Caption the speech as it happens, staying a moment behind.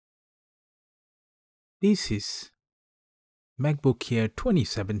This is MacBook Air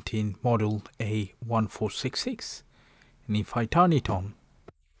 2017 model A1466, and if I turn it on,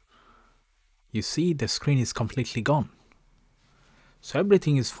 you see the screen is completely gone. So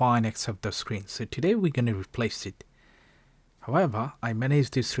everything is fine except the screen. So today we're going to replace it. However, I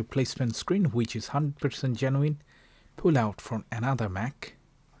managed this replacement screen, which is 100% genuine, pull out from another Mac,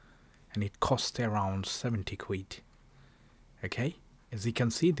 and it cost around 70 quid. Okay, as you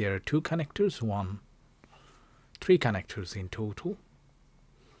can see, there are two connectors, three connectors in total: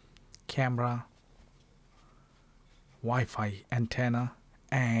 camera, Wi-Fi antenna,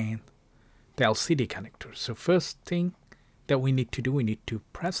 and the LCD connector. So first thing that we need to do, we need to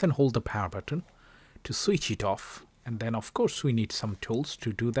press and hold the power button to switch it off, and then of course we need some tools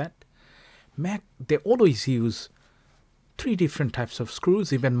to do that. Mac, they always use three different types of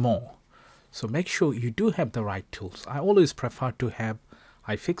screws, even more, so make sure you do have the right tools. I always prefer to have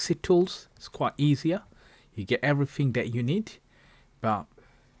iFixit tools. It's quite easier, you get everything that you need. But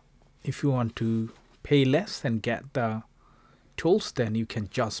if you want to pay less and get the tools, then you can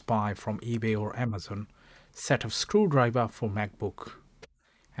just buy from eBay or Amazon set of screwdriver for MacBook,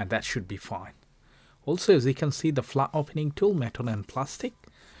 and that should be fine. Also, as you can see, the flat opening tool, metal and plastic.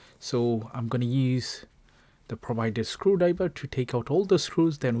 So I'm going to use the provided screwdriver to take out all the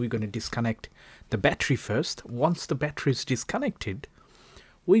screws. Then we're going to disconnect the battery first. Once the battery is disconnected,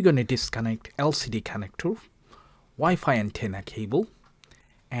 we're going to disconnect LCD connector, Wi-Fi antenna cable,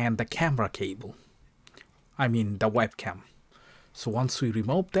 and the camera cable, I mean the webcam. So once we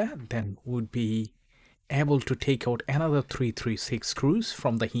remove that, then we'll be able to take out another 336 screws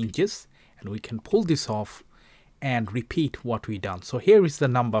from the hinges, and we can pull this off and repeat what we done. So here is the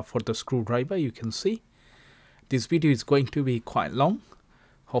number for the screwdriver. You can see this video is going to be quite long.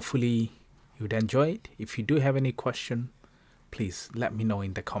 Hopefully you'd enjoy it. If you do have any question, please let me know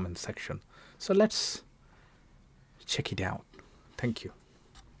in the comment section. So let's check it out. Thank you.